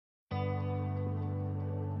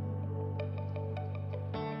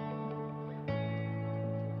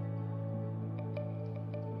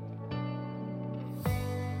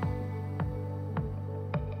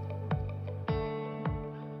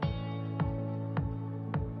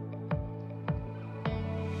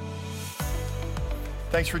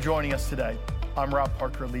Thanks for joining us today. I'm Rob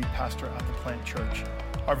Parker, lead pastor at the Plant Church.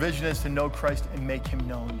 Our vision is to know Christ and make him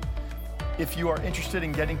known. If you are interested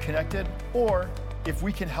in getting connected, or if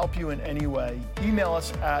we can help you in any way, email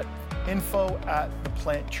us at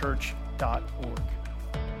info@theplantchurch.org.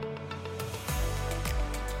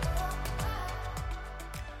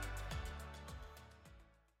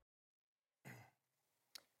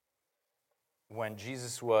 When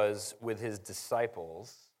Jesus was with his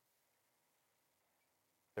disciples,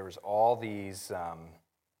 there was all these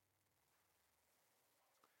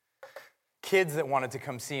kids that wanted to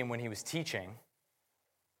come see him when he was teaching,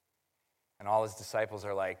 and all his disciples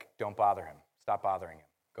are like, don't bother him, stop bothering him,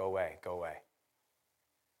 go away, go away.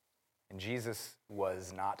 And Jesus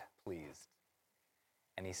was not pleased,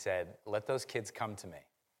 and he said, let those kids come to me.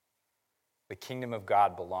 The kingdom of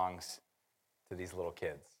God belongs to these little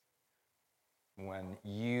kids. When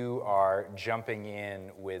you are jumping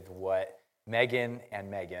in with what Megan and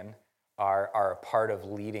Megan are a part of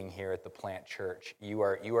leading here at the Plant Church, you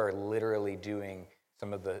are literally doing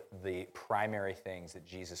some of the primary things that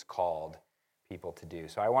Jesus called people to do.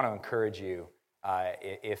 So I want to encourage you,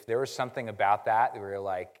 if there was something about that where you're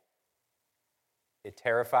like, it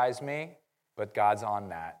terrifies me, but God's on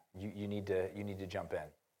that, you need to jump in.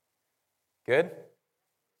 Good?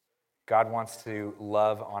 God wants to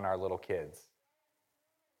love on our little kids.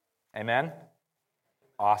 Amen?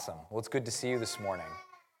 Awesome. Well, it's good to see you this morning.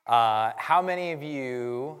 How many of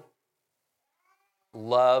you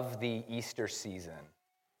love the Easter season?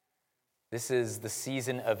 This is the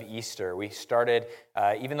season of Easter. We started,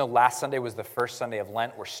 even though last Sunday was the first Sunday of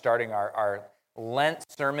Lent, we're starting our Lent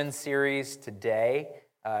sermon series today,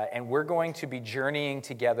 and we're going to be journeying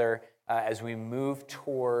together as we move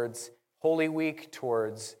towards Holy Week,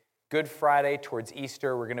 towards Good Friday, towards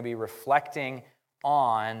Easter. We're going to be reflecting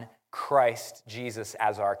on Christ Jesus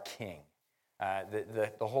as our King. The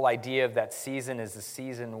whole idea of that season is the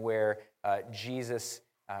season where Jesus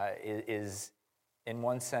is, in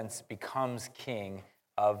one sense, becomes King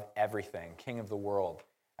of everything, King of the world.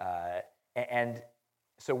 And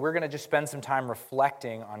so we're going to just spend some time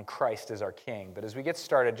reflecting on Christ as our King. But as we get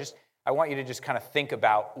started, I want you to just kind of think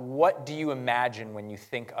about, what do you imagine when you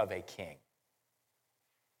think of a king?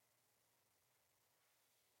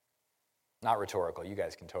 Not rhetorical. You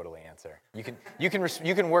guys can totally answer. You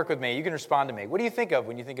can work with me. You can respond to me. What do you think of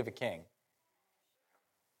when you think of a king?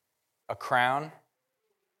 A crown,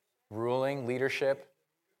 ruling, leadership,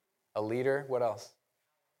 a leader. What else?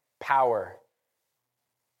 Power.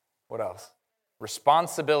 What else?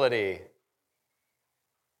 Responsibility.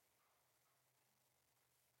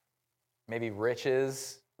 Maybe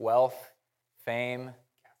riches, wealth, fame,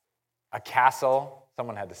 a castle.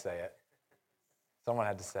 Someone had to say it.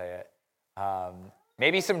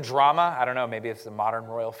 Maybe some drama. I don't know. Maybe it's a modern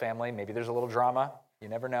royal family. Maybe there's a little drama. You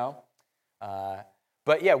never know.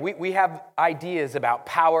 But yeah, we have ideas about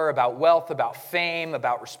power, about wealth, about fame,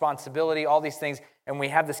 about responsibility, all these things. And we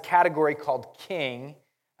have this category called king.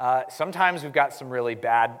 Sometimes we've got some really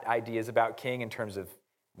bad ideas about king in terms of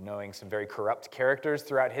knowing some very corrupt characters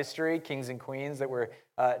throughout history, kings and queens that were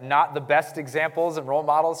not the best examples and role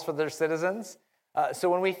models for their citizens. So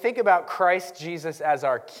when we think about Christ Jesus as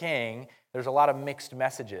our King, there's a lot of mixed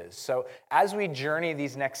messages. So as we journey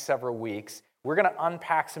these next several weeks, we're going to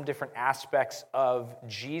unpack some different aspects of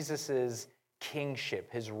Jesus's kingship,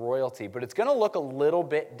 his royalty, but it's going to look a little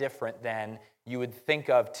bit different than you would think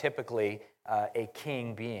of typically a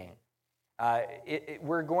king being.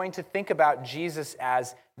 We're going to think about Jesus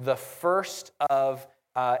as the first of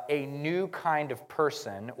a new kind of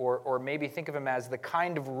person, or maybe think of him as the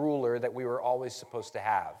kind of ruler that we were always supposed to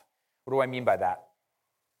have. What do I mean by that?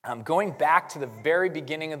 Going back to the very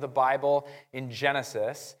beginning of the Bible in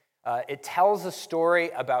Genesis, it tells a story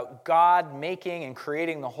about God making and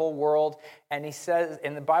creating the whole world, and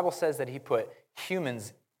the Bible says that he put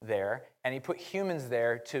humans there, and he put humans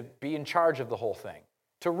there to be in charge of the whole thing,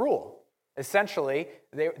 to rule. Essentially,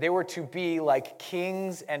 they were to be like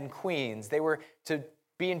kings and queens. They were to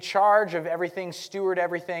be in charge of everything, steward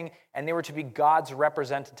everything, and they were to be God's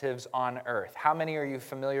representatives on earth. How many are you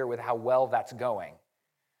familiar with how well that's going?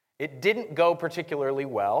 It didn't go particularly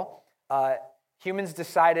well. Humans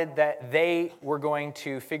decided that they were going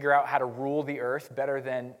to figure out how to rule the earth better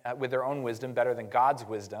than, with their own wisdom, better than God's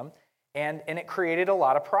wisdom, and it created a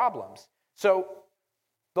lot of problems. So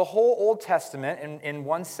the whole Old Testament, in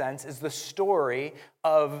one sense, is the story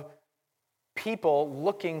of people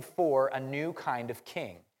looking for a new kind of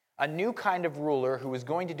king, a new kind of ruler who was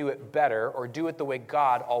going to do it better or do it the way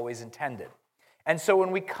God always intended. And so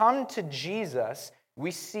when we come to Jesus,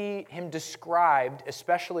 we see him described,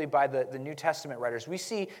 especially by the New Testament writers, we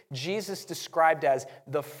see Jesus described as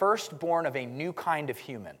the firstborn of a new kind of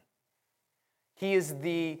human. He is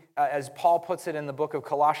as Paul puts it in the book of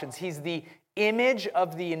Colossians, he's the image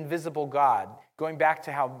of the invisible God, going back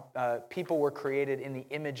to how people were created in the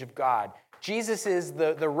image of God. Jesus is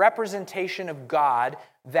the representation of God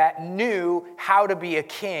that knew how to be a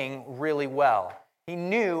king really well. He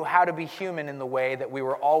knew how to be human in the way that we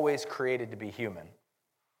were always created to be human.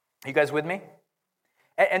 You guys with me?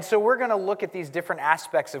 And so we're going to look at these different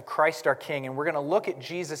aspects of Christ our King, and we're going to look at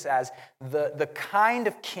Jesus as the kind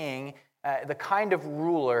of king, the kind of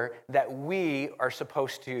ruler that we are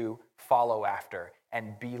supposed to follow after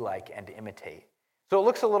and be like and imitate. So it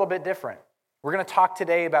looks a little bit different. We're going to talk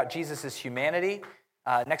today about Jesus' humanity.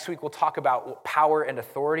 Next week we'll talk about what power and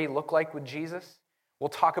authority look like with Jesus. We'll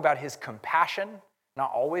talk about his compassion,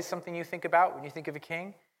 not always something you think about when you think of a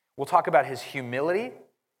king. We'll talk about his humility,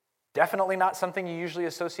 definitely not something you usually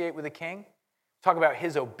associate with a king. We'll talk about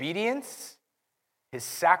his obedience, his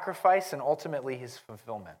sacrifice, and ultimately his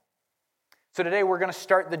fulfillment. So today we're going to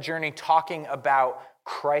start the journey talking about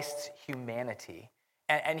Christ's humanity.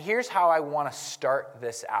 And here's how I want to start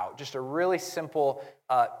this out. Just a really simple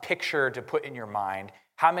picture to put in your mind.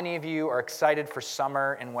 How many of you are excited for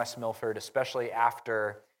summer in West Milford, especially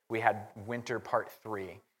after we had winter part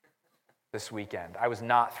 3 this weekend? I was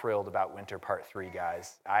not thrilled about winter part 3,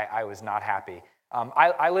 guys. I was not happy.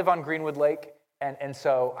 I live on Greenwood Lake, and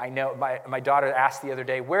so I know my daughter asked the other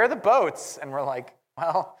day, where are the boats? And we're like,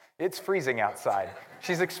 well, it's freezing outside.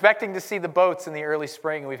 She's expecting to see the boats in the early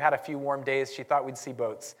spring. We've had a few warm days. She thought we'd see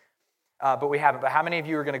boats, but we haven't. But how many of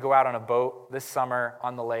you are going to go out on a boat this summer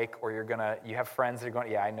on the lake, or you have friends that are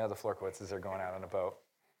going? Yeah, I know the Florkowitzes are going out on a boat.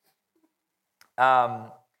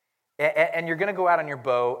 And you're going to go out on your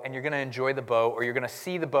boat, and you're going to enjoy the boat, or you're going to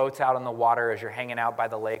see the boats out on the water as you're hanging out by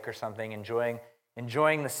the lake or something, enjoying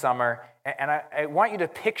the summer. And I want you to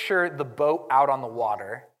picture the boat out on the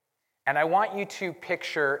water, and I want you to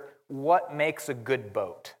picture what makes a good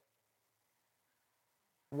boat.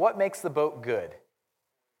 What makes the boat good?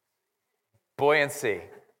 Buoyancy.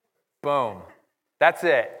 Boom. That's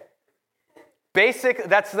it. Basic,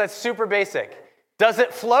 that's super basic. Does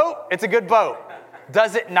it float? It's a good boat.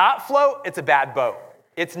 Does it not float? It's a bad boat.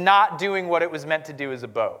 It's not doing what it was meant to do as a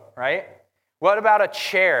boat, right? What about a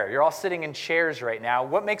chair? You're all sitting in chairs right now.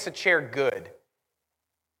 What makes a chair good?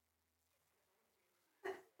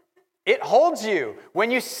 It holds you. When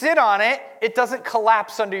you sit on it, it doesn't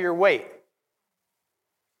collapse under your weight.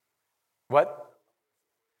 What?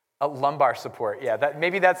 A lumbar support. Yeah,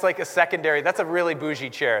 maybe that's like a secondary. That's a really bougie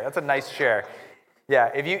chair. That's a nice chair. Yeah,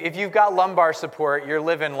 if you've got lumbar support, you're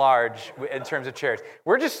living large in terms of chairs.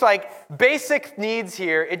 We're just like basic needs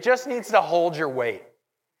here. It just needs to hold your weight.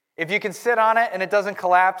 If you can sit on it and it doesn't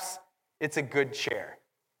collapse, it's a good chair.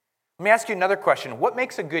 Let me ask you another question. What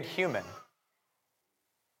makes a good human?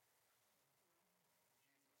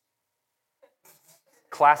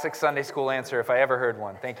 Classic Sunday school answer if I ever heard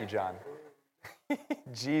one. Thank you, John.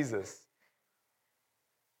 Jesus.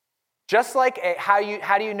 Just like how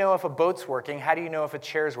do you know if a boat's working? How do you know if a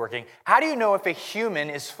chair's working? How do you know if a human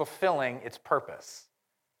is fulfilling its purpose?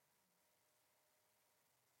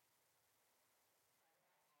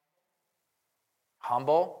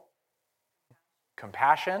 Humble,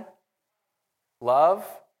 compassion, love,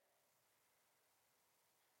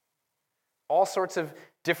 all sorts of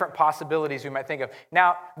different possibilities we might think of.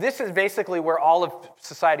 Now, this is basically where all of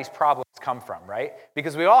society's problems come from, right?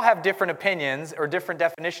 Because we all have different opinions or different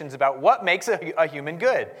definitions about what makes a human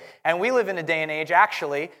good. And we live in a day and age,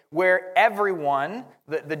 actually, where everyone,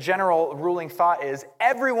 the general ruling thought is,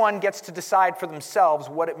 everyone gets to decide for themselves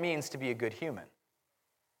what it means to be a good human.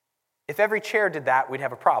 If every chair did that, we'd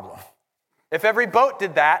have a problem. If every boat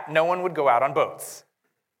did that, no one would go out on boats.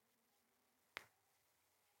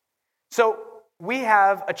 So, we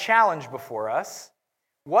have a challenge before us.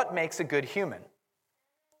 What makes a good human?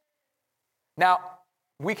 Now,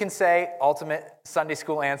 we can say, ultimate Sunday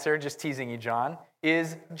school answer, just teasing you, John,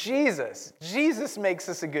 is Jesus. Jesus makes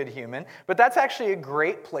us a good human, but that's actually a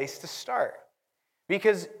great place to start.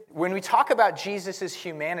 Because when we talk about Jesus'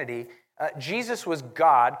 humanity, Jesus was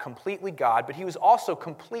God, completely God, but he was also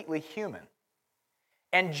completely human.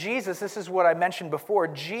 And Jesus, this is what I mentioned before,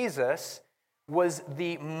 Jesus was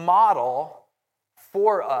the model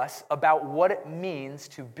for us about what it means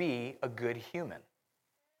to be a good human.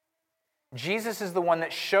 Jesus is the one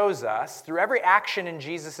that shows us, through every action in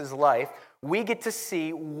Jesus' life, we get to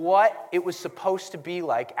see what it was supposed to be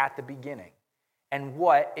like at the beginning and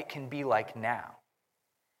what it can be like now.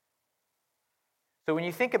 So when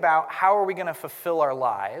you think about how are we going to fulfill our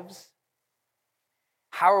lives,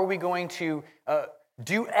 How are we going to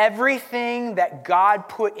do everything that God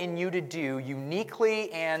put in you to do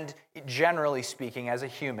uniquely and generally speaking as a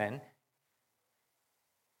human?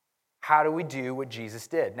 How do we do what Jesus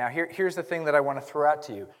did? Now, here's the thing that I want to throw out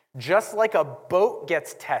to you. Just like a boat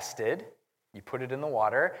gets tested, you put it in the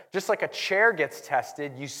water. Just like a chair gets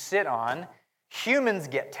tested, you sit on, humans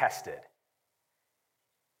get tested.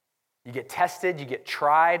 You get tested, you get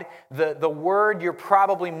tried. The word you're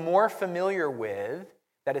probably more familiar with,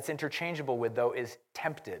 that it's interchangeable with, though, is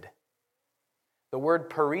tempted. The word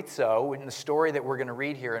perizzo, in the story that we're going to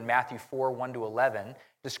read here in Matthew 4, 1-11,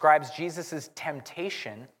 describes Jesus'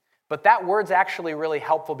 temptation, but that word's actually really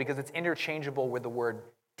helpful because it's interchangeable with the word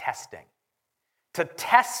testing. To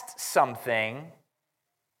test something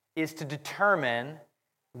is to determine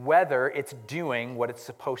whether it's doing what it's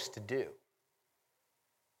supposed to do.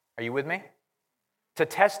 Are you with me? To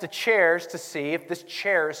test a chair is to see if this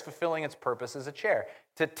chair is fulfilling its purpose as a chair.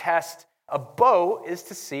 To test a boat is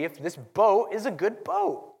to see if this boat is a good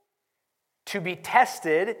boat. To be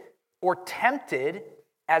tested or tempted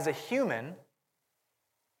as a human,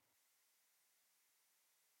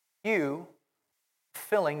 you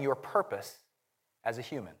fulfilling your purpose as a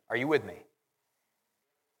human. Are you with me?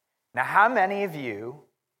 Now, how many of you,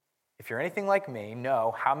 if you're anything like me,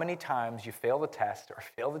 know how many times you fail the test or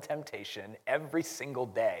fail the temptation every single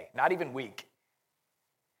day, not even week?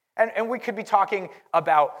 And we could be talking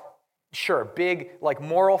about, sure, big like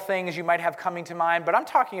moral things you might have coming to mind, but I'm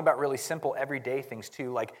talking about really simple everyday things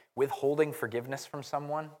too, like withholding forgiveness from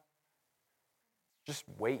someone. Just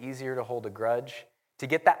way easier to hold a grudge. To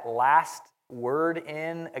get that last word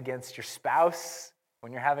in against your spouse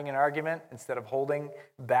when you're having an argument instead of holding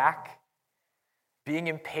back. Being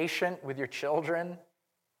impatient with your children,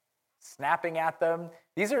 snapping at them.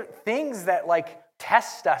 These are things that like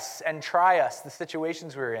test us and try us, the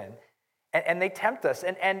situations we're in. And they tempt us.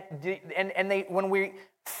 And they, when we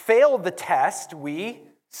fail the test, we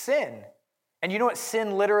sin. And you know what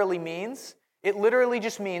sin literally means? It literally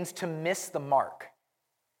just means to miss the mark.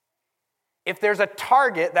 If there's a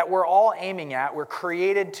target that we're all aiming at, we're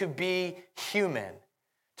created to be human,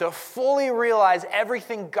 to fully realize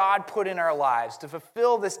everything God put in our lives, to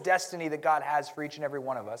fulfill this destiny that God has for each and every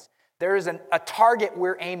one of us. There is a target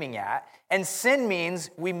we're aiming at, and sin means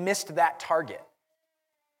we missed that target.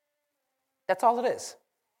 That's all it is.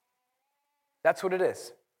 That's what it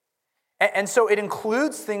is. And so it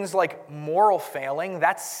includes things like moral failing.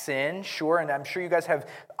 That's sin, sure, and I'm sure you guys have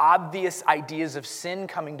obvious ideas of sin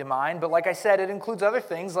coming to mind, but like I said, it includes other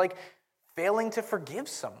things like failing to forgive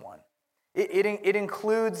someone. It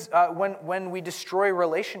includes when we destroy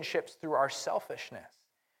relationships through our selfishness.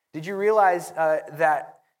 Did you realize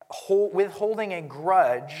that withholding a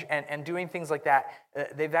grudge and doing things like that,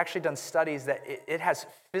 they've actually done studies that it has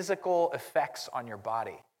physical effects on your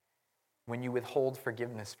body when you withhold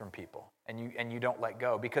forgiveness from people and you don't let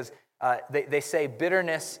go? Because they say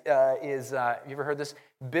bitterness is, you ever heard this?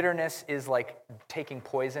 Bitterness is like taking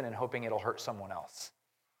poison and hoping it'll hurt someone else.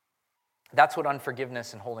 That's what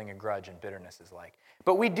unforgiveness and holding a grudge and bitterness is like.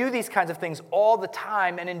 But we do these kinds of things all the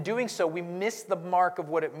time, and in doing so, we miss the mark of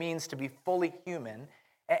what it means to be fully human,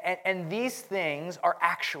 and these things are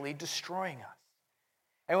actually destroying us.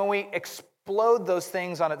 And when we explode those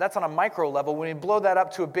things that's on a micro level. When we blow that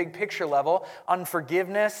up to a big picture level,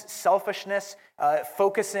 unforgiveness, selfishness,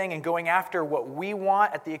 focusing and going after what we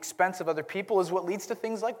want at the expense of other people is what leads to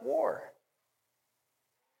things like war.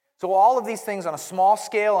 So all of these things on a small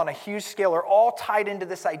scale, on a huge scale, are all tied into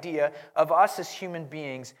this idea of us as human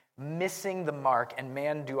beings missing the mark, and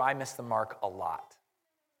man, do I miss the mark a lot.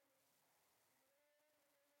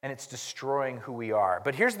 And it's destroying who we are.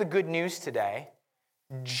 But here's the good news today.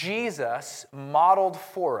 Jesus modeled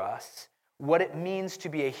for us what it means to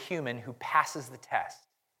be a human who passes the test.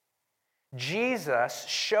 Jesus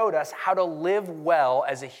showed us how to live well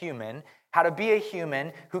as a human, how to be a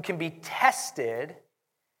human who can be tested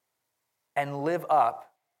and live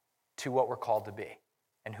up to what we're called to be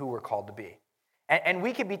and who we're called to be. And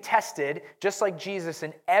we can be tested just like Jesus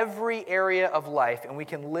in every area of life, and we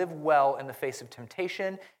can live well in the face of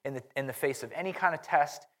temptation, in the face of any kind of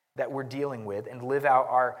test that we're dealing with, and live out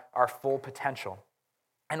our full potential.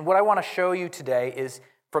 And what I want to show you today is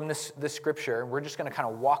from this scripture, we're just going to kind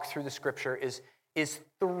of walk through the scripture, is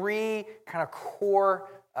three kind of core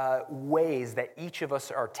ways that each of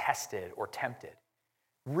us are tested or tempted.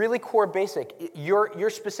 Really core basic. Your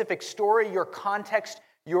specific story, your context,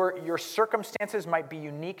 your circumstances might be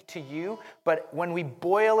unique to you, but when we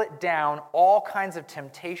boil it down, all kinds of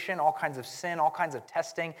temptation, all kinds of sin, all kinds of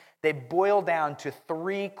testing, they boil down to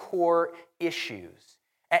three core issues.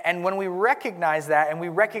 And when we recognize that, and we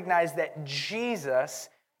recognize that Jesus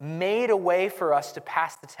made a way for us to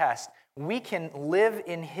pass the test, we can live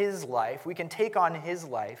in his life, we can take on his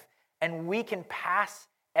life, and we can pass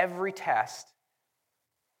every test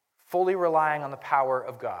fully relying on the power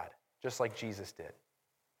of God, just like Jesus did.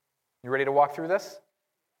 You ready to walk through this?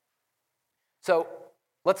 So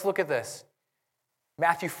let's look at this.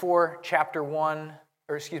 Matthew chapter 4,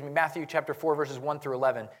 verses 1 through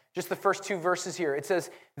 11. Just the first two verses here. It says,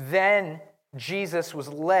 "Then Jesus was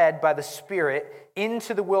led by the Spirit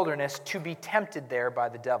into the wilderness to be tempted there by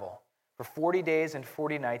the devil. For 40 days and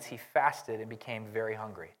 40 nights he fasted and became very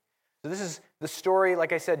hungry." So this is the story,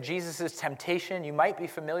 like I said, Jesus' temptation. You might be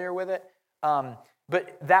familiar with it.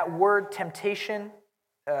 But that word temptation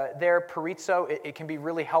there, perizo, it can be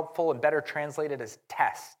really helpful and better translated as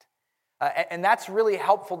test. And that's really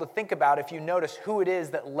helpful to think about if you notice who it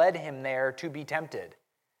is that led him there to be tempted.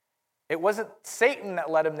 It wasn't Satan that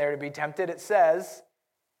led him there to be tempted. It says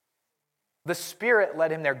the Spirit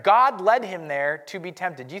led him there. God led him there to be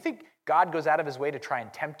tempted. Do you think God goes out of his way to try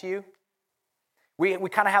and tempt you? We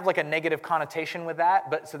kind of have like a negative connotation with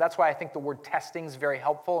that, so that's why I think the word testing is very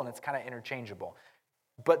helpful and it's kind of interchangeable.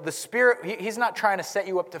 But the Spirit, he's not trying to set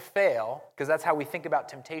you up to fail, because that's how we think about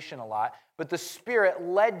temptation a lot, but the Spirit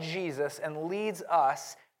led Jesus and leads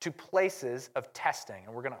us to places of testing,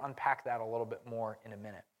 and we're going to unpack that a little bit more in a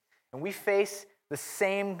minute. And we face the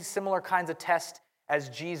same similar kinds of tests as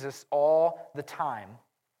Jesus all the time.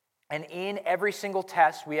 And in every single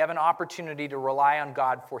test, we have an opportunity to rely on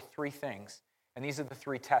God for three things. And these are the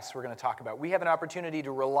three tests we're going to talk about. We have an opportunity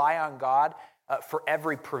to rely on God for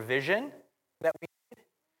every provision that we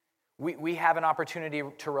need. We have an opportunity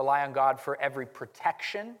to rely on God for every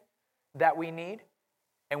protection that we need.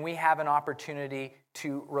 And we have an opportunity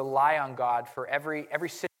to rely on God for every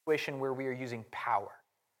situation where we are using power.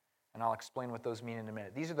 And I'll explain what those mean in a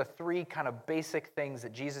minute. These are the three kind of basic things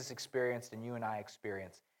that Jesus experienced and you and I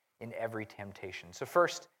experience in every temptation. So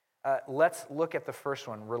first, let's look at the first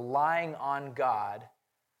one, relying on God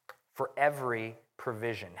for every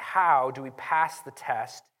provision. How do we pass the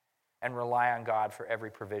test and rely on God for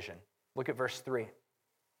every provision? Look at verse 3.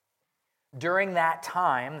 During that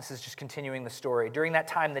time, this is just continuing the story, during that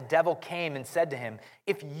time the devil came and said to him,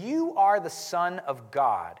 "If you are the Son of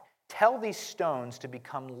God, tell these stones to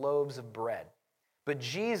become loaves of bread." But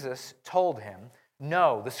Jesus told him,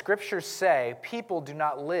 "No, the scriptures say people do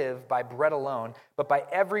not live by bread alone, but by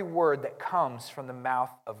every word that comes from the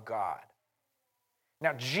mouth of God."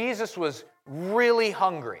 Now, Jesus was really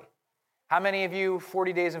hungry. How many of you,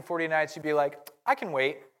 40 days and 40 nights, you'd be like, "I can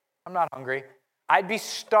wait. I'm not hungry." I'd be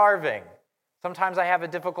starving. Sometimes I have a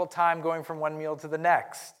difficult time going from one meal to the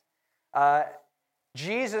next.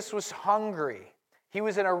 Jesus was hungry. He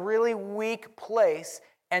was in a really weak place,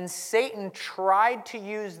 and Satan tried to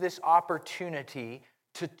use this opportunity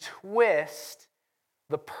to twist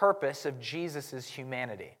the purpose of Jesus'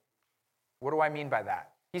 humanity. What do I mean by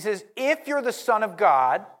that? He says, if you're the Son of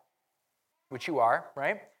God, which you are,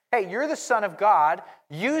 right? Hey, you're the Son of God.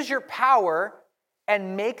 Use your power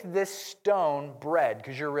and make this stone bread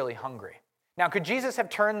because you're really hungry. Now, could Jesus have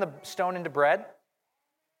turned the stone into bread?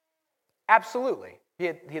 Absolutely. He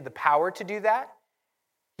had the power to do that.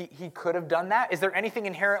 He could have done that. Is there anything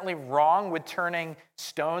inherently wrong with turning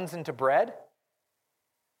stones into bread?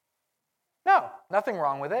 No, nothing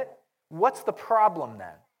wrong with it. What's the problem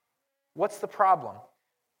then? What's the problem?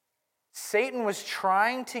 Satan was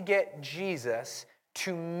trying to get Jesus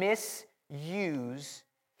to misuse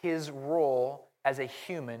his role as a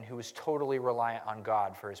human who was totally reliant on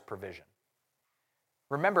God for his provision.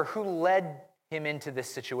 Remember, who led him into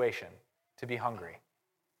this situation to be hungry?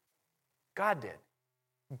 God did.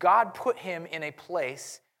 God put him in a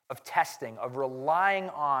place of testing, of relying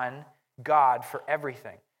on God for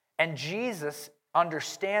everything. And Jesus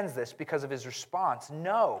understands this because of his response.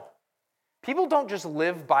 No. People don't just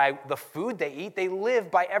live by the food they eat. They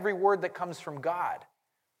live by every word that comes from God.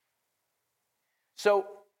 So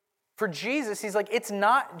for Jesus, he's like, it's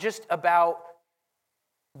not just about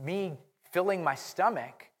me filling my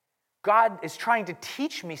stomach. God is trying to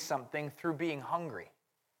teach me something through being hungry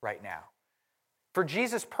right now. For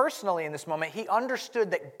Jesus personally in this moment, he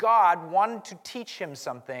understood that God wanted to teach him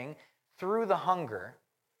something through the hunger,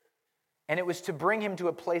 and it was to bring him to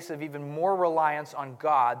a place of even more reliance on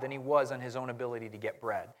God than he was on his own ability to get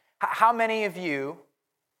bread. How many of you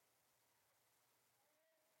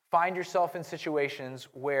find yourself in situations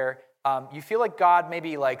where you feel like God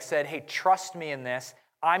maybe said, hey, trust me in this,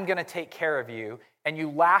 I'm going to take care of you, and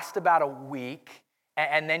you last about a week,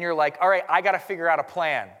 and then you're like, all right, I got to figure out a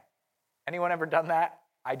plan. Anyone ever done that?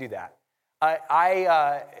 I do that.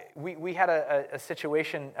 We had a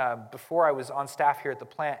situation before I was on staff here at the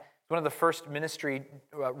plant. One of the first ministry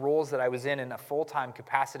roles that I was in a full-time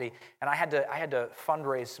capacity, and I had to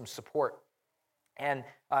fundraise some support. And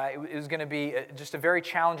it was going to be just a very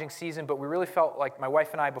challenging season, but we really felt like, my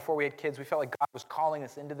wife and I, before we had kids, we felt like God was calling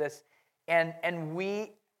us into this. And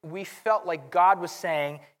we felt like God was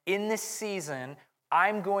saying, in this season,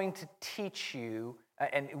 I'm going to teach you,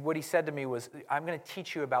 and what he said to me was, I'm going to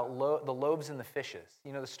teach you about the loaves and the fishes.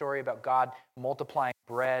 You know the story about God multiplying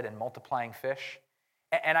bread and multiplying fish?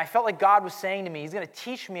 And I felt like God was saying to me, he's going to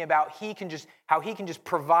teach me about how he can just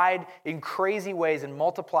provide in crazy ways and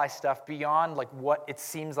multiply stuff beyond like what it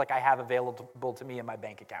seems like I have available to me in my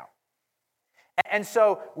bank account. And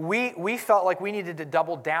so we felt like we needed to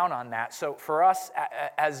double down on that. So for us,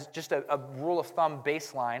 as just a rule of thumb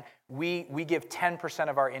baseline, we give 10%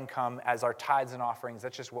 of our income as our tithes and offerings.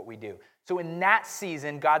 That's just what we do. So in that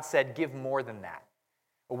season, God said, give more than that.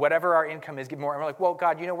 Whatever our income is, give more. And we're like, well,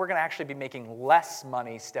 God, we're going to actually be making less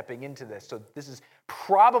money stepping into this. So this is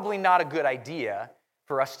probably not a good idea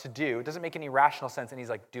for us to do. It doesn't make any rational sense. And he's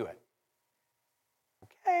like, do it.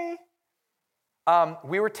 Okay.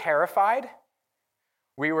 We were terrified.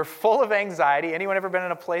 We were full of anxiety. Anyone ever been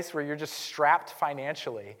in a place where you're just strapped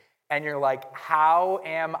financially and you're like, how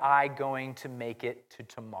am I going to make it to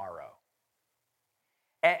tomorrow?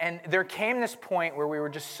 And there came this point where we were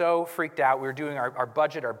just so freaked out. We were doing our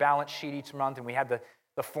budget, our balance sheet each month, and we had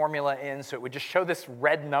the formula in, so it would just show this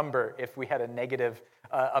red number if we had a negative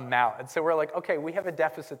amount. And so we're like, okay, we have a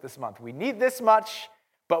deficit this month. We need this much,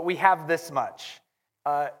 but we have this much.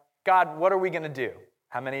 God, what are we going to do?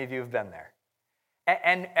 How many of you have been there?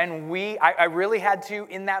 And I really had to,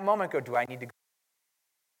 in that moment, go, do I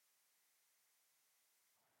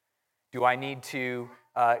need to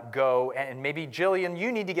go, and maybe Jillian,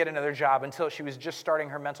 you need to get another job until she was just starting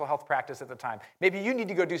her mental health practice at the time. Maybe you need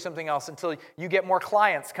to go do something else until you get more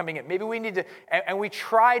clients coming in. Maybe we need to, and we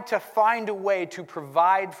tried to find a way to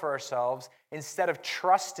provide for ourselves instead of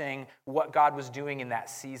trusting what God was doing in that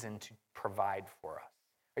season to provide for us.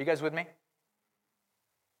 Are you guys with me?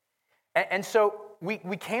 And so we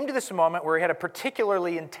came to this moment where we had a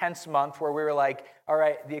particularly intense month where we were like, all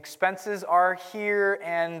right, the expenses are here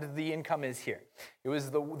and the income is here. It was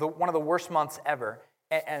one of the worst months ever.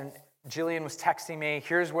 And Jillian was texting me,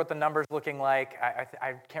 here's what the number's looking like.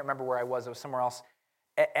 I can't remember where I was somewhere else.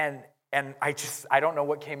 And I don't know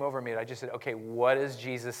what came over me. I just said, okay, what is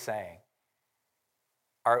Jesus saying?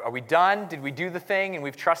 Are we done? Did we do the thing and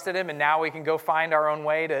we've trusted him and now we can go find our own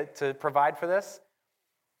way to provide for this?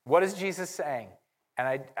 What is Jesus saying? And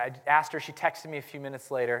I asked her, she texted me a few minutes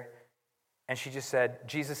later, and she just said,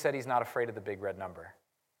 Jesus said he's not afraid of the big red number.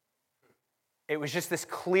 It was just this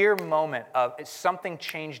clear moment of something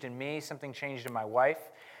changed in me, something changed in my wife.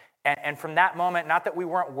 And from that moment, not that we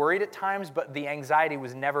weren't worried at times, but the anxiety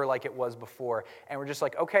was never like it was before. And we're just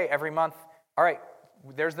like, okay, every month, all right,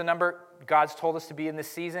 there's the number. God's told us to be in this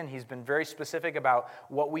season. He's been very specific about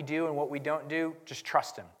what we do and what we don't do. Just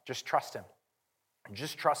trust him. Just trust him.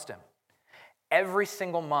 Just trust him. Every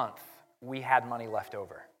single month, we had money left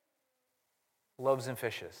over. Loaves and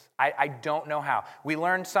fishes. I don't know how. We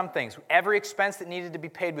learned some things. Every expense that needed to be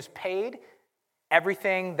paid was paid.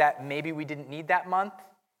 Everything that maybe we didn't need that month,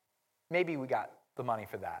 maybe we got the money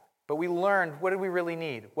for that. But we learned, what did we really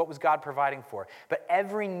need? What was God providing for? But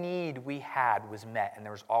every need we had was met, and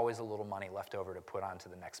there was always a little money left over to put on to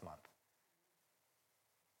the next month.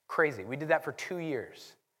 Crazy. We did that for 2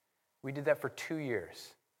 years. We did that for 2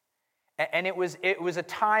 years. And it was a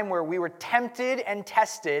time where we were tempted and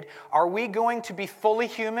tested. Are we going to be fully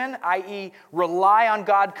human, i.e. rely on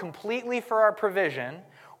God completely for our provision,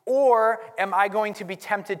 or am I going to be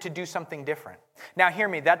tempted to do something different? Now hear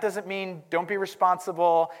me, that doesn't mean don't be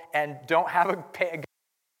responsible and don't have a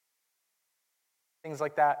things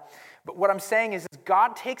like that. But what I'm saying is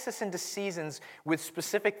God takes us into seasons with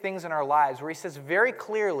specific things in our lives where he says very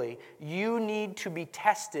clearly, you need to be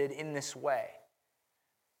tested in this way.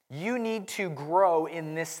 You need to grow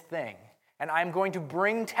in this thing. And I'm going to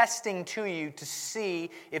bring testing to you to see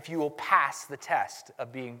if you will pass the test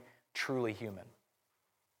of being truly human.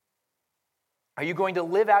 Are you going to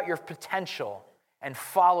live out your potential and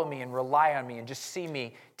follow me and rely on me and just see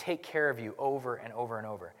me take care of you over and over and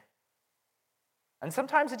over? And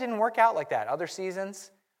sometimes it didn't work out like that. Other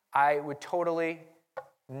seasons, I would totally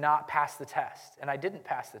not pass the test. And I didn't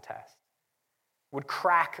pass the test. Would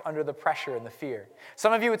crack under the pressure and the fear.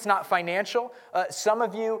 Some of you, it's not financial. Some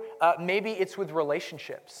of you, maybe it's with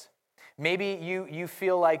relationships. Maybe you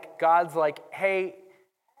feel like God's like, hey,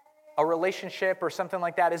 a relationship or something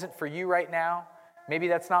like that isn't for you right now. maybe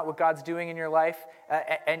that's not what God's doing in your life,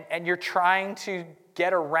 and you're trying to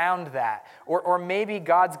get around that. Or maybe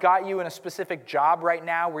God's got you in a specific job right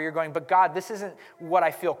now where you're going, but God, this isn't what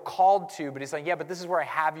I feel called to. But he's like, yeah, but this is where I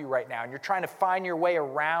have you right now. And you're trying to find your way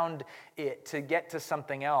around it to get to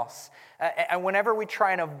something else. And whenever we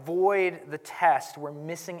try and avoid the test, we're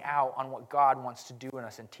missing out on what God wants to do in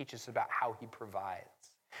us and teach us about how he provides.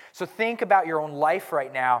 So think about your own life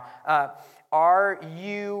right now. Are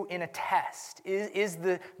you in a test? Is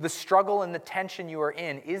the struggle and the tension you are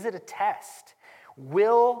in, is it a test?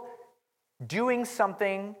 Will doing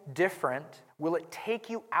something different, will it take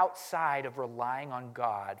you outside of relying on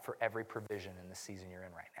God for every provision in the season you're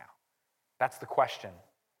in right now? That's the question,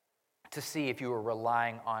 to see if you are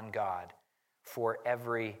relying on God for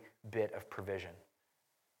every bit of provision.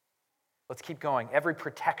 Let's keep going. Every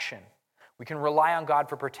protection. We can rely on God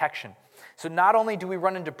for protection. So not only do we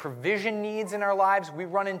run into provision needs in our lives, we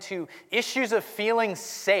run into issues of feeling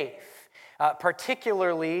safe.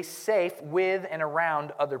 Particularly safe with and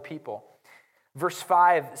around other people. Verse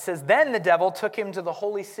 5 says, then the devil took him to the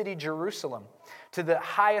holy city Jerusalem, to the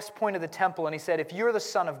highest point of the temple, and he said, if you're the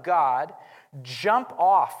Son of God, jump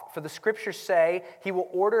off, for the scriptures say he will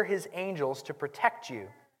order his angels to protect you,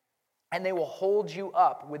 and they will hold you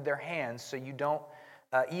up with their hands so you don't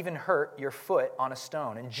even hurt your foot on a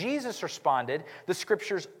stone. And Jesus responded, the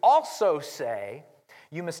scriptures also say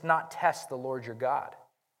you must not test the Lord your God.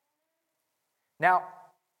 Now,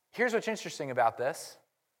 here's what's interesting about this.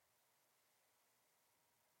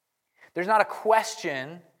 There's not a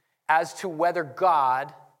question as to whether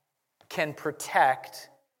God can protect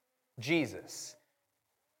Jesus.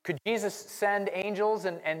 Could Jesus send angels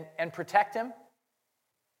and protect him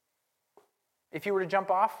if he were to jump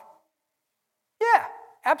off? Yeah,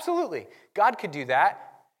 absolutely. God could do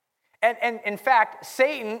that. And in fact,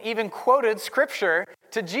 Satan even quoted scripture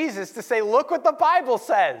to Jesus to say, look what the Bible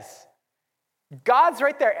says. God's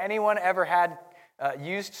right there. Anyone ever had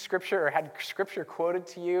used scripture or had scripture quoted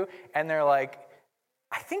to you, and they're like,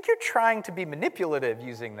 I think you're trying to be manipulative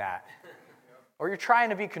using that, or you're trying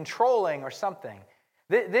to be controlling or something.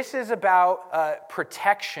 This is about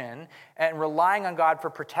protection and relying on God for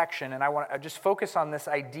protection, and I want to just focus on this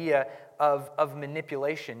idea of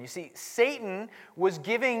manipulation. You see, Satan was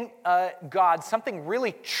giving God something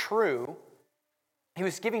really true. He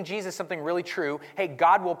was giving Jesus something really true. Hey,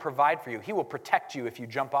 God will provide for you. He will protect you if you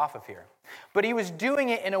jump off of here. But he was doing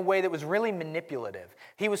it in a way that was really manipulative.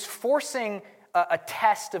 He was forcing a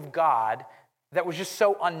test of God that was just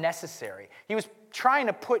so unnecessary. He was trying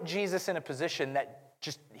to put Jesus in a position that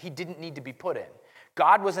just he didn't need to be put in.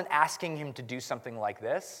 God wasn't asking him to do something like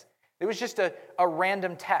this. It was just a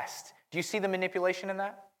random test. Do you see the manipulation in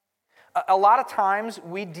that? A lot of times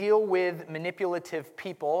we deal with manipulative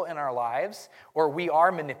people in our lives, or we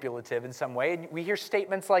are manipulative in some way. We hear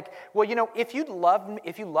statements like, well, you know, if you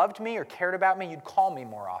loved me or cared about me, you'd call me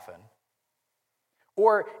more often.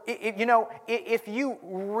 Or, you know, if you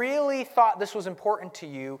really thought this was important to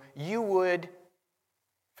you, you would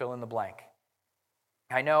fill in the blank.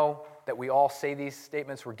 I know that we all say these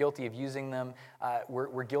statements. We're guilty of using them.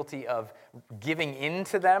 We're guilty of giving in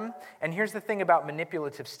to them. And here's the thing about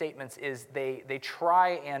manipulative statements is they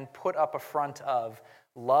try and put up a front of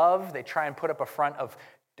love. They try and put up a front of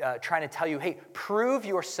trying to tell you, hey, prove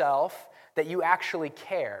yourself that you actually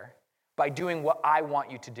care by doing what I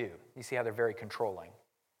want you to do. You see how they're very controlling.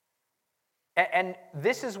 And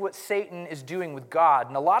this is what Satan is doing with God.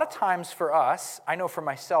 And a lot of times for us, I know for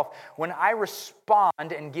myself, when I respond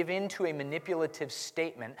and give in to a manipulative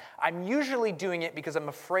statement, I'm usually doing it because I'm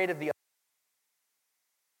afraid of the other.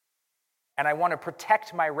 And I want to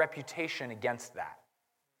protect my reputation against that.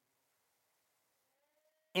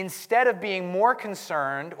 Instead of being more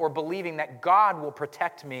concerned or believing that God will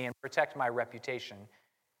protect me and protect my reputation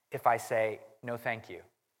if I say, no, thank you.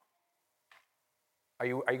 Are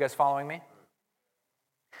you guys following me?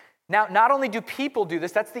 Now, not only do people do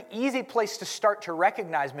this, that's the easy place to start to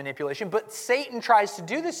recognize manipulation, but Satan tries to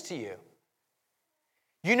do this to you.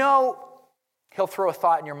 You know, he'll throw a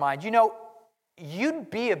thought in your mind. You know, you'd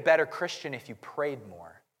be a better Christian if you prayed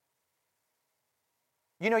more.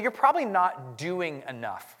 You know, you're probably not doing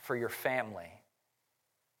enough for your family.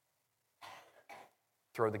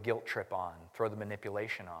 Throw the guilt trip on, throw the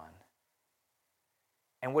manipulation on.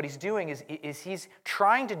 And what he's doing is he's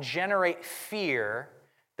trying to generate fear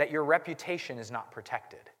that your reputation is not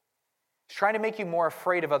protected. He's trying to make you more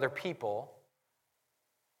afraid of other people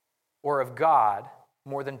or of God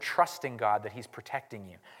more than trusting God that he's protecting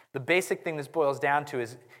you. The basic thing this boils down to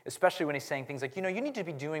is, especially when he's saying things like, you know, you need to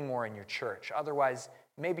be doing more in your church. Otherwise,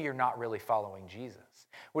 maybe you're not really following Jesus.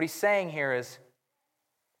 What he's saying here is,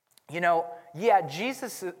 yeah,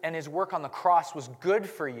 Jesus and his work on the cross was good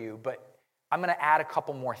for you, but I'm going to add a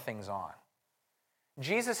couple more things on.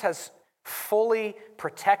 Jesus has fully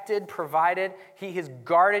protected, provided. He has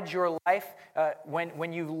guarded your life.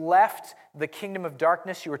 When you left the kingdom of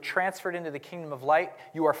darkness, you were transferred into the kingdom of light.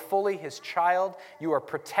 You are fully his child. You are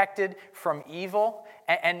protected from evil.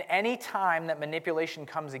 And any time that manipulation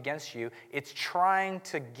comes against you, it's trying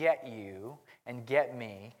to get you and get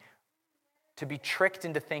me to be tricked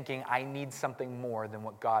into thinking, I need something more than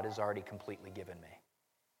what God has already completely given me.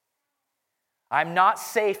 I'm not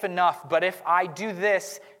safe enough, but if I do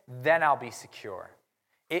this, then I'll be secure.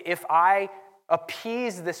 If I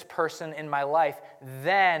appease this person in my life,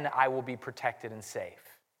 then I will be protected and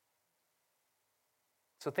safe.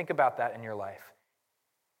 So think about that in your life.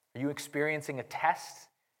 Are you experiencing a test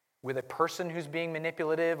with a person who's being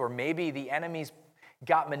manipulative, or maybe the enemy's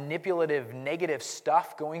got manipulative, negative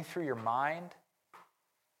stuff going through your mind?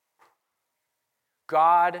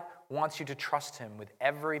 God wants you to trust him with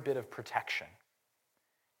every bit of protection.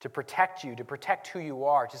 To protect you, to protect who you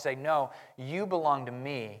are, to say, no, you belong to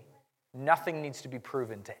me. Nothing needs to be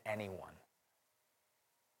proven to anyone.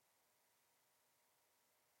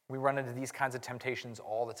 We run into these kinds of temptations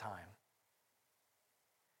all the time.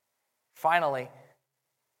 Finally,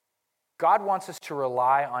 God wants us to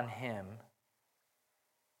rely on him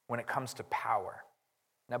when it comes to power.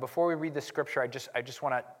 Now, before we read the scripture, I just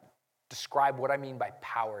want to describe what I mean by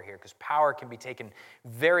power here, because power can be taken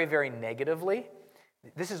very, very negatively.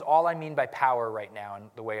 This is all I mean by power right now and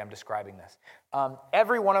the way I'm describing this.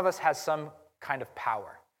 Every one of us has some kind of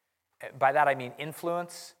power. By that I mean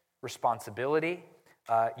influence, responsibility.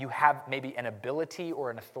 You have maybe an ability or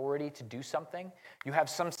an authority to do something. You have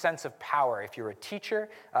some sense of power. If you're a teacher,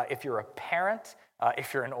 if you're a parent,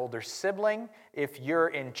 if you're an older sibling, if you're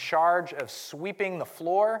in charge of sweeping the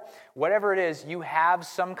floor, whatever it is, you have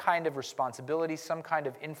some kind of responsibility, some kind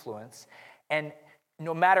of influence. And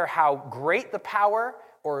no matter how great the power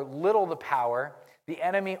or little the power, the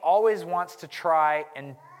enemy always wants to try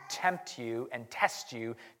and tempt you and test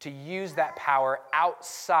you to use that power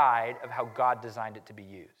outside of how God designed it to be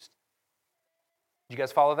used. Did you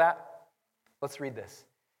guys follow that? Let's read this.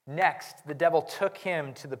 Next, the devil took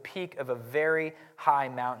him to the peak of a very high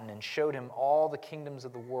mountain and showed him all the kingdoms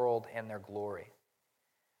of the world and their glory.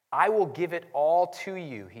 I will give it all to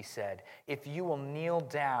you, he said, if you will kneel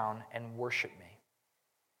down and worship me.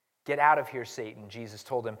 Get out of here, Satan, Jesus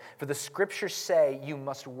told him, for the scriptures say you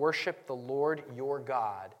must worship the Lord your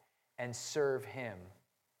God and serve him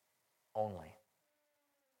only.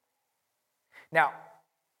 Now,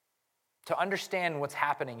 to understand what's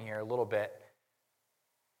happening here a little bit,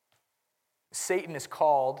 Satan is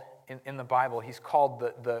called, in the Bible, he's called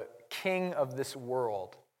the king of this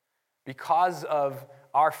world because of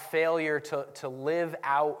our failure to live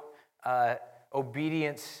out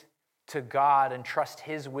obedience to God and trust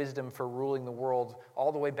his wisdom for ruling the world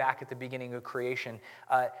all the way back at the beginning of creation.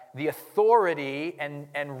 The authority and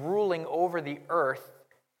ruling over the earth,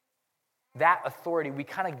 that authority, we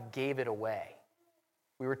kind of gave it away.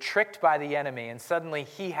 We were tricked by the enemy, and suddenly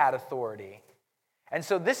he had authority. And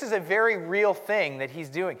so this is a very real thing that he's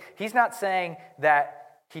doing. He's not saying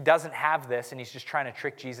that he doesn't have this and he's just trying to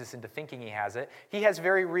trick Jesus into thinking he has it. He has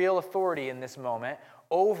very real authority in this moment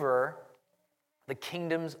over the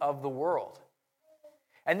kingdoms of the world.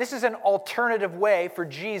 And this is an alternative way for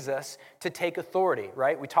Jesus to take authority,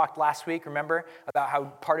 right? We talked last week, remember, about how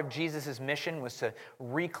part of Jesus' mission was to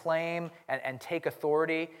reclaim and take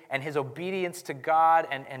authority, and his obedience to God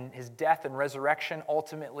and his death and resurrection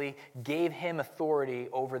ultimately gave him authority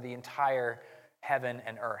over the entire heaven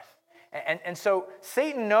and earth. And so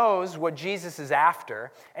Satan knows what Jesus is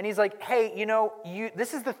after, and he's like, hey,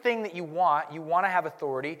 this is the thing that you want. You want to have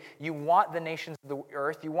authority. You want the nations of the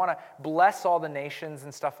earth. You want to bless all the nations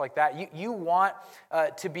and stuff like that. You want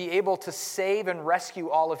to be able to save and rescue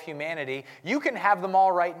all of humanity. You can have them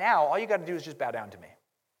all right now. All you got to do is just bow down to me.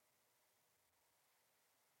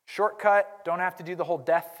 Shortcut, don't have to do the whole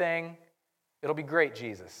death thing. It'll be great,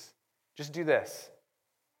 Jesus. Just do this.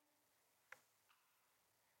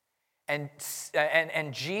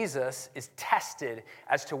 And Jesus is tested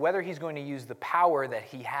as to whether he's going to use the power that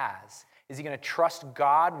he has. Is he going to trust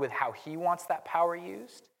God with how he wants that power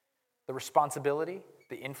used? The responsibility,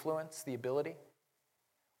 the influence, the ability?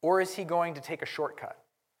 Or is he going to take a shortcut?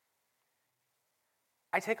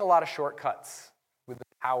 I take a lot of shortcuts with the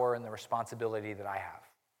power and the responsibility that I have.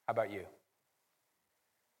 How about you?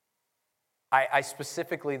 I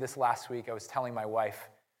specifically, this last week, I was telling my wife,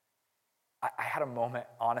 I had a moment,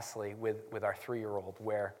 honestly, with our 3-year-old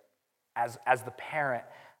where, as the parent,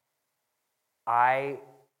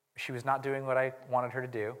 she was not doing what I wanted her to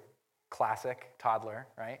do. Classic toddler,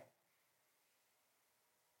 right?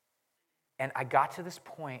 And I got to this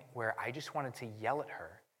point where I just wanted to yell at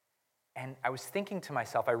her. And I was thinking to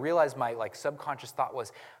myself, I realized my subconscious thought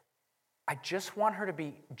was, I just want her to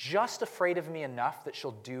be just afraid of me enough that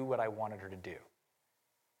she'll do what I wanted her to do.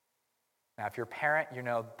 Now, if you're a parent, you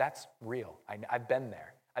know that's real. I've been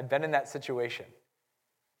there. I've been in that situation,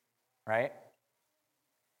 right?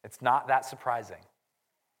 It's not that surprising.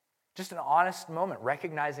 Just an honest moment,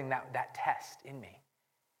 recognizing that test in me.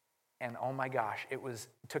 And oh my gosh, it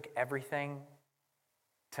took everything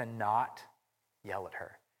to not yell at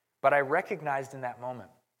her. But I recognized in that moment,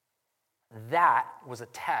 that was a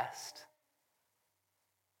test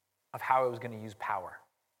of how I was going to use power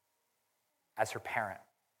as her parent,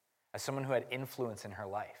 as someone who had influence in her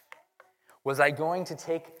life. Was I going to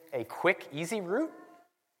take a quick, easy route?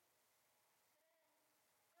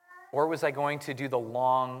 Or was I going to do the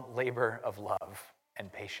long labor of love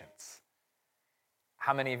and patience?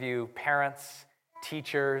 How many of you, parents,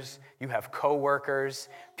 teachers, you have coworkers,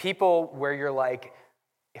 people where you're like,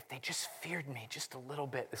 if they just feared me just a little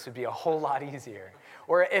bit, this would be a whole lot easier.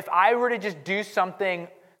 Or if I were to just do something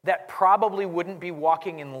that probably wouldn't be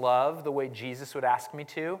walking in love the way Jesus would ask me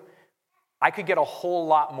to, I could get a whole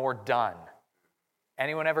lot more done.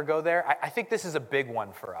 Anyone ever go there? I think this is a big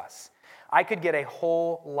one for us. I could get a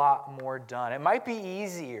whole lot more done. It might be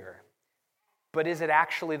easier, but is it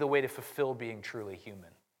actually the way to fulfill being truly human?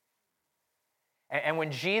 And when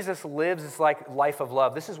Jesus lives this life of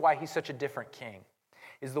love, this is why he's such a different king,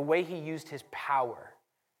 is the way he used his power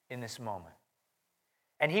in this moment.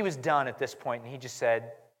 And he was done at this point, and he just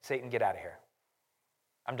said, Satan, get out of here.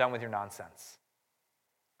 I'm done with your nonsense.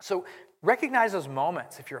 So recognize those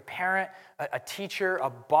moments. If you're a parent, a teacher, a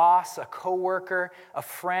boss, a coworker, a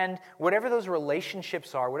friend, whatever those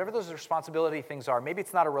relationships are, whatever those responsibility things are, maybe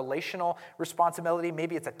it's not a relational responsibility,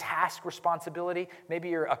 maybe it's a task responsibility, maybe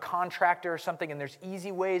you're a contractor or something, and there's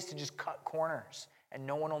easy ways to just cut corners, and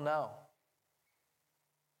no one will know.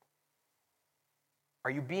 Are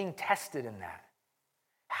you being tested in that?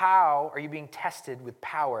 How are you being tested with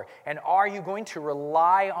power? And are you going to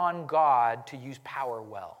rely on God to use power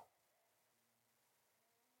well?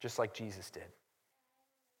 Just like Jesus did.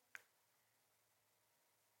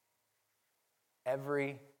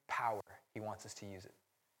 Every power, he wants us to use it.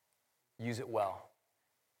 Use it well.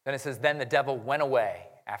 Then it says, then the devil went away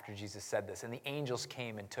after Jesus said this, and the angels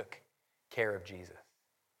came and took care of Jesus.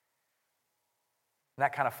 Isn't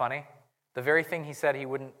that kind of funny? The very thing he said he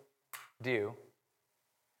wouldn't do,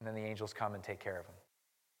 and then the angels come and take care of him.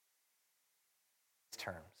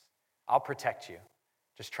 Terms. I'll protect you.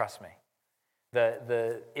 Just trust me.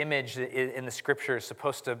 The image in the scripture is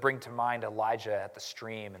supposed to bring to mind Elijah at the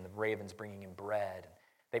stream and the ravens bringing him bread.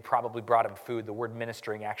 They probably brought him food. The word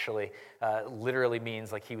ministering actually literally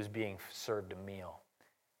means like he was being served a meal.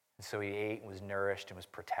 And so he ate and was nourished and was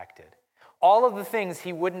protected. All of the things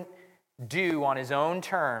he wouldn't do on his own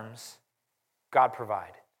terms, God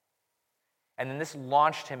provided. And then this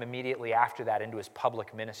launched him immediately after that into his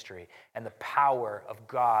public ministry. And the power of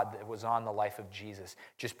God that was on the life of Jesus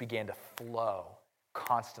just began to flow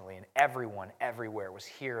constantly. And everyone, everywhere was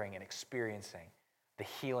hearing and experiencing the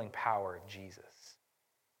healing power of Jesus.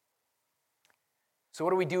 So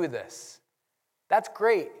what do we do with this? That's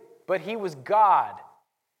great, but he was God.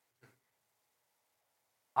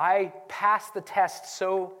 I passed the test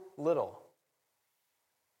so little.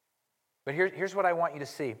 But here's what I want you to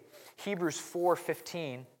see. Hebrews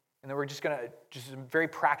 4:15, and then we're just some very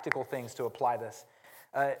practical things to apply this.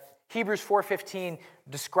 Hebrews 4:15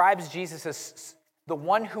 describes Jesus as the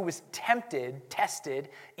one who was tested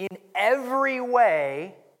in every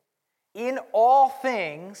way, in all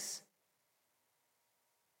things,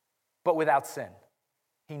 but without sin.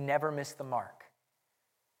 He never missed the mark.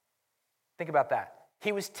 Think about that.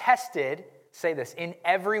 He was tested, say this, in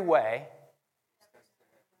every way,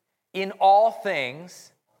 in all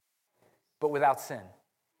things, but without sin.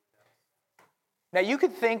 Now, you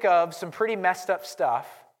could think of some pretty messed up stuff.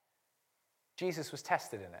 Jesus was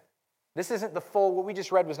tested in it. This isn't what we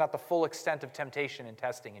just read was not the full extent of temptation and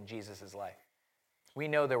testing in Jesus' life. We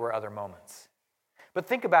know there were other moments. But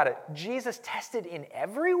think about it. Jesus tested in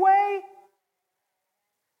every way?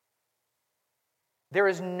 There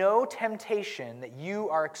is no temptation that you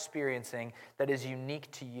are experiencing that is unique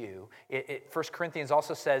to you. 1 Corinthians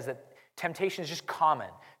also says that temptation is just common.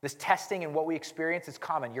 This testing and what we experience is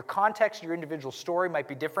common. Your context, your individual story might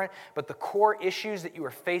be different, but the core issues that you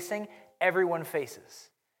are facing, everyone faces.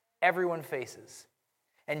 Everyone faces.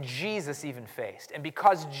 And Jesus even faced. And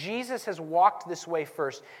because Jesus has walked this way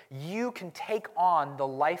first, you can take on the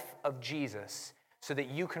life of Jesus so that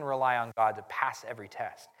you can rely on God to pass every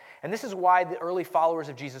test. And this is why the early followers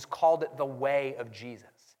of Jesus called it the way of Jesus.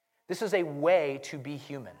 This is a way to be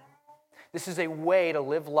human. This is a way to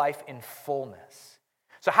live life in fullness.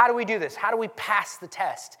 So how do we do this? How do we pass the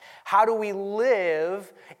test? How do we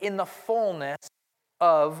live in the fullness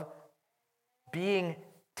of being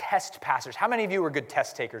test passers? How many of you were good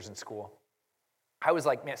test takers in school? I was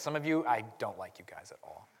like, man, some of you, I don't like you guys at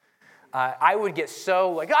all. I would get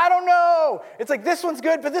so like, I don't know. It's like, this one's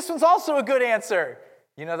good, but this one's also a good answer.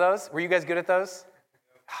 You know those? Were you guys good at those?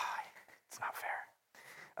 It's not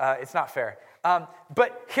fair. It's not fair.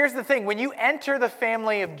 But here's the thing. When you enter the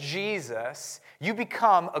family of Jesus, you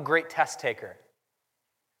become a great test taker.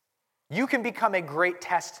 You can become a great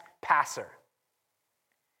test passer.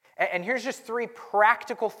 And here's just 3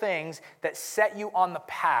 practical things that set you on the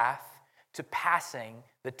path to passing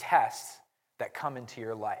the tests that come into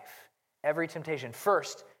your life. Every temptation.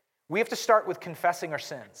 First, we have to start with confessing our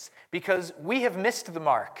sins because we have missed the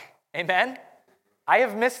mark. Amen? I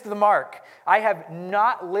have missed the mark. I have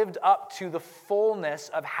not lived up to the fullness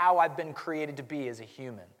of how I've been created to be as a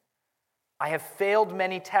human. I have failed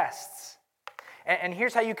many tests. And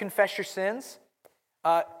here's how you confess your sins.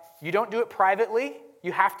 You don't do it privately.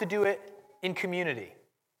 You have to do it in community.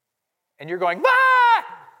 And you're going, ah!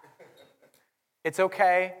 It's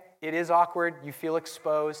okay. It is awkward. You feel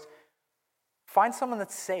exposed. Find someone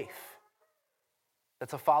that's safe,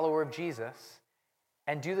 that's a follower of Jesus,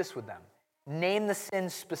 and do this with them. Name the sin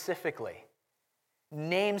specifically.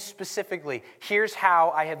 Name specifically. Here's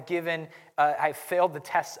how I have I've failed the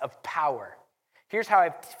tests of power. Here's how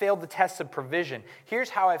I've failed the tests of provision. Here's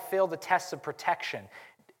how I've failed the tests of protection.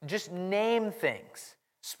 Just name things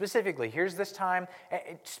specifically. Here's this time.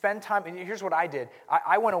 Spend time. Here's what I did.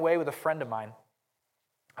 I went away with a friend of mine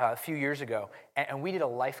a few years ago, and we did a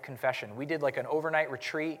life confession. We did like an overnight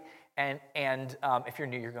retreat, and if you're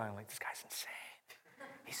new, you're going like, this guy's insane.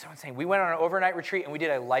 He's so insane. We went on an overnight retreat, and we did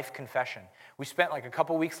a life confession. We spent like a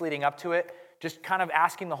couple weeks leading up to it, just kind of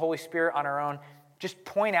asking the Holy Spirit on our own, just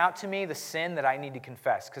point out to me the sin that I need to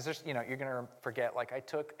confess. Because there's, you're going to forget, like I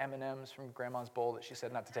took M&Ms from Grandma's bowl that she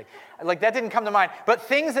said not to take. Like that didn't come to mind. But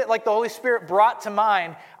things that like the Holy Spirit brought to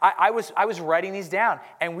mind, I was writing these down.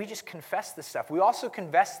 And we just confessed this stuff. We also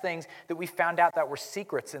confessed things that we found out that were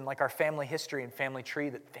secrets in like our family history and family tree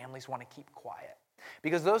that families want to keep quiet.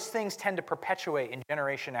 Because those things tend to perpetuate in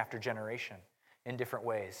generation after generation in different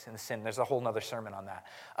ways in the sin. There's a whole nother sermon on that.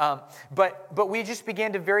 But we just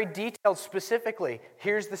began to very detailed, specifically,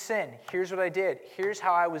 here's the sin, here's what I did, here's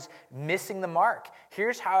how I was missing the mark,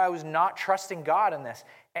 here's how I was not trusting God in this.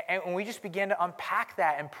 And we just began to unpack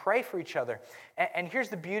that and pray for each other. And here's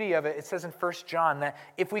the beauty of it. It says in 1 John that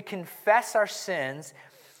if we confess our sins,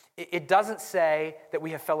 it doesn't say that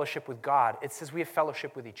we have fellowship with God. It says we have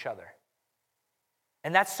fellowship with each other.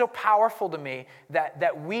 And that's so powerful to me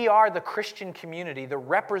that we are the Christian community, the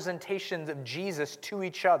representations of Jesus to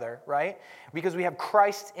each other, right? Because we have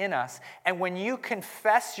Christ in us. And when you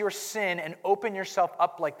confess your sin and open yourself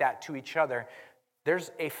up like that to each other, there's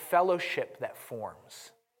a fellowship that forms.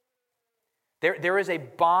 There is a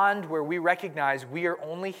bond where we recognize we are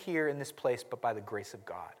only here in this place but by the grace of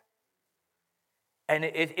God. And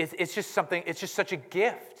it's just something, it's just such a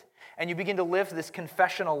gift. And you begin to live this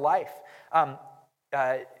confessional life.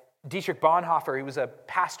 Dietrich Bonhoeffer, he was a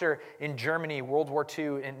pastor in Germany, World War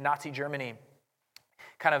II, in Nazi Germany,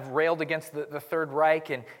 kind of railed against the Third Reich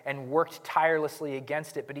and worked tirelessly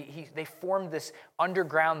against it. But they formed this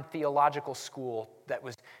underground theological school that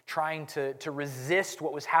was trying to resist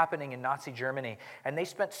what was happening in Nazi Germany. And they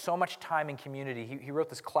spent so much time in community. He wrote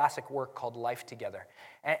this classic work called Life Together.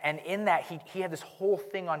 And in that, he had this whole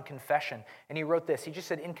thing on confession. And he wrote this. He just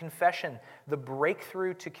said, in confession, the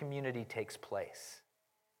breakthrough to community takes place.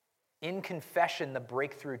 In confession, the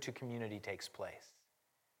breakthrough to community takes place.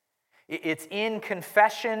 It's in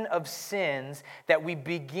confession of sins that we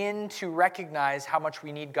begin to recognize how much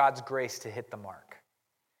we need God's grace to hit the mark.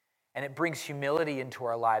 And it brings humility into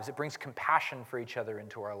our lives. It brings compassion for each other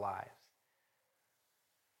into our lives.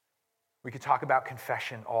 We could talk about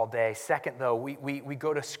confession all day. Second, though, we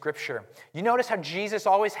go to Scripture. You notice how Jesus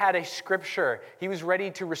always had a Scripture. He was ready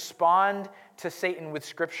to respond to Satan with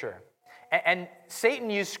Scripture. And Satan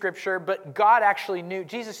used Scripture, but God actually knew,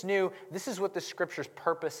 Jesus knew this is what the Scripture's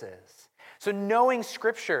purpose is. So knowing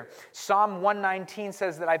Scripture, Psalm 119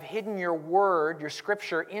 says that I've hidden your word, your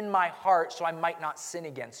Scripture, in my heart so I might not sin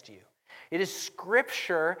against you. It is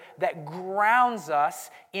Scripture that grounds us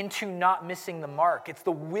into not missing the mark. It's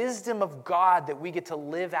the wisdom of God that we get to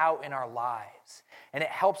live out in our lives. And it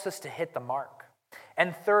helps us to hit the mark.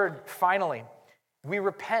 And third, finally, we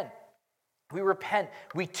repent. We repent,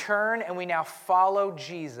 we turn, and we now follow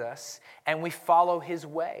Jesus, and we follow his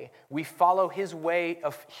way. We follow his way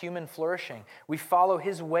of human flourishing. We follow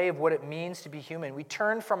his way of what it means to be human. We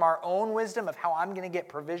turn from our own wisdom of how I'm going to get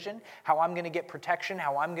provision, how I'm going to get protection,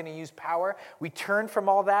 how I'm going to use power. We turn from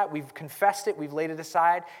all that. We've confessed it. We've laid it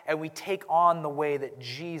aside, and we take on the way that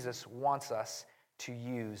Jesus wants us to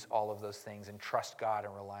use all of those things and trust God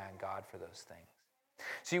and rely on God for those things.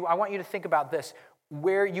 So I want you to think about this.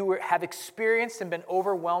 Where you have experienced and been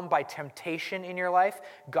overwhelmed by temptation in your life,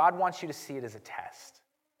 God wants you to see it as a test.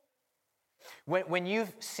 When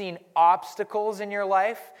you've seen obstacles in your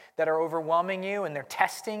life that are overwhelming you and they're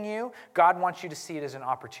testing you, God wants you to see it as an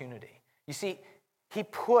opportunity. You see,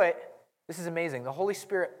 this is amazing, the Holy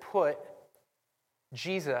Spirit put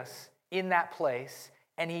Jesus in that place,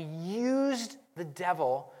 and he used the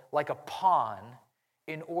devil like a pawn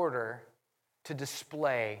in order to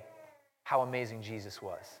display how amazing Jesus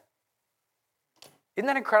was. Isn't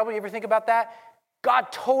that incredible? You ever think about that? God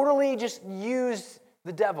totally just used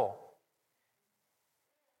the devil.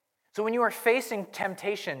 So when you are facing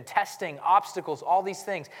temptation, testing, obstacles, all these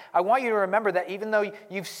things, I want you to remember that even though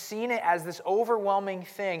you've seen it as this overwhelming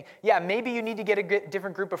thing, yeah, maybe you need to get a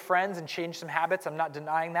different group of friends and change some habits. I'm not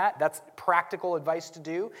denying that. That's practical advice to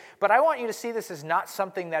do. But I want you to see this as not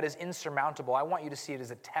something that is insurmountable. I want you to see it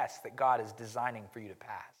as a test that God is designing for you to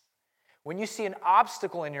pass. When you see an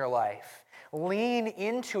obstacle in your life, lean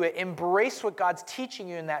into it. Embrace what God's teaching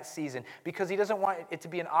you in that season, because he doesn't want it to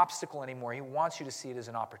be an obstacle anymore. He wants you to see it as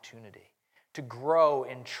an opportunity to grow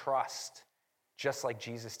in trust, just like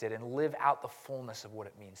Jesus did, and live out the fullness of what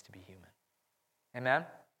it means to be human. Amen?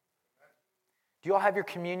 Do you all have your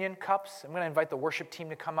communion cups? I'm going to invite the worship team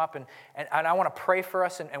to come up, and I want to pray for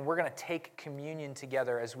us, and we're going to take communion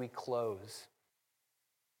together as we close.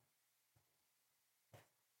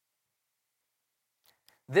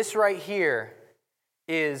 This right here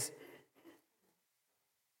is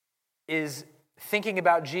thinking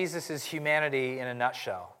about Jesus' humanity in a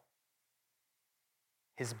nutshell.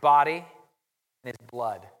 His body and his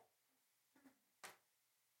blood.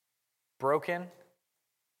 Broken,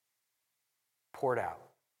 poured out.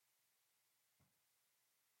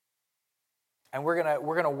 And we're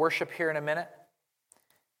gonna worship here in a minute.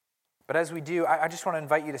 But as we do, I just want to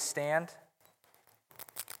invite you to stand.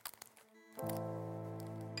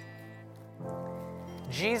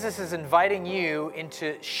 Jesus is inviting you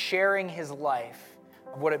into sharing his life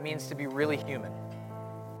of what it means to be really human.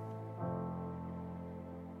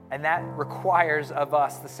 And that requires of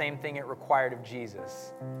us the same thing it required of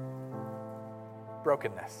Jesus.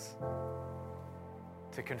 Brokenness.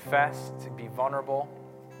 To confess, to be vulnerable,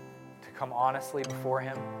 to come honestly before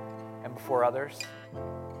him and before others.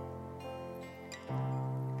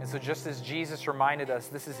 And so just as Jesus reminded us,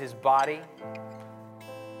 this is his body.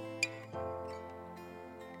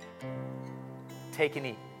 Take and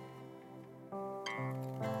eat.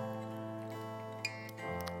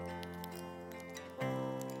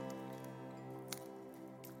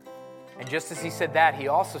 And just as he said that, he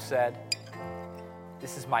also said,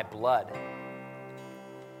 this is my blood.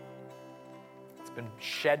 It's been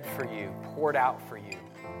shed for you, poured out for you.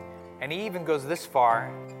 And he even goes this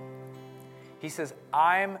far. He says,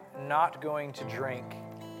 I'm not going to drink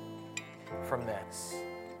from this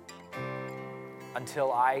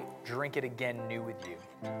until I drink it again new with you.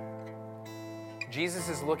 Jesus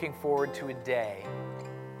is looking forward to a day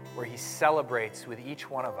where he celebrates with each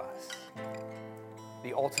one of us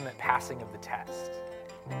the ultimate passing of the test,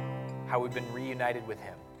 how we've been reunited with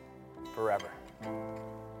him forever.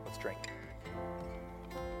 Let's drink.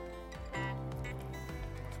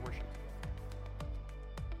 Let's worship.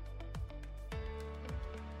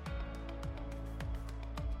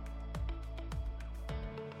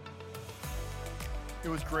 It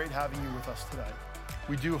was great having you with us today.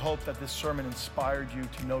 We do hope that this sermon inspired you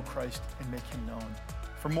to know Christ and make him known.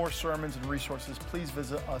 For more sermons and resources, please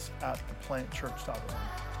visit us at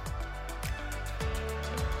theplantchurch.org.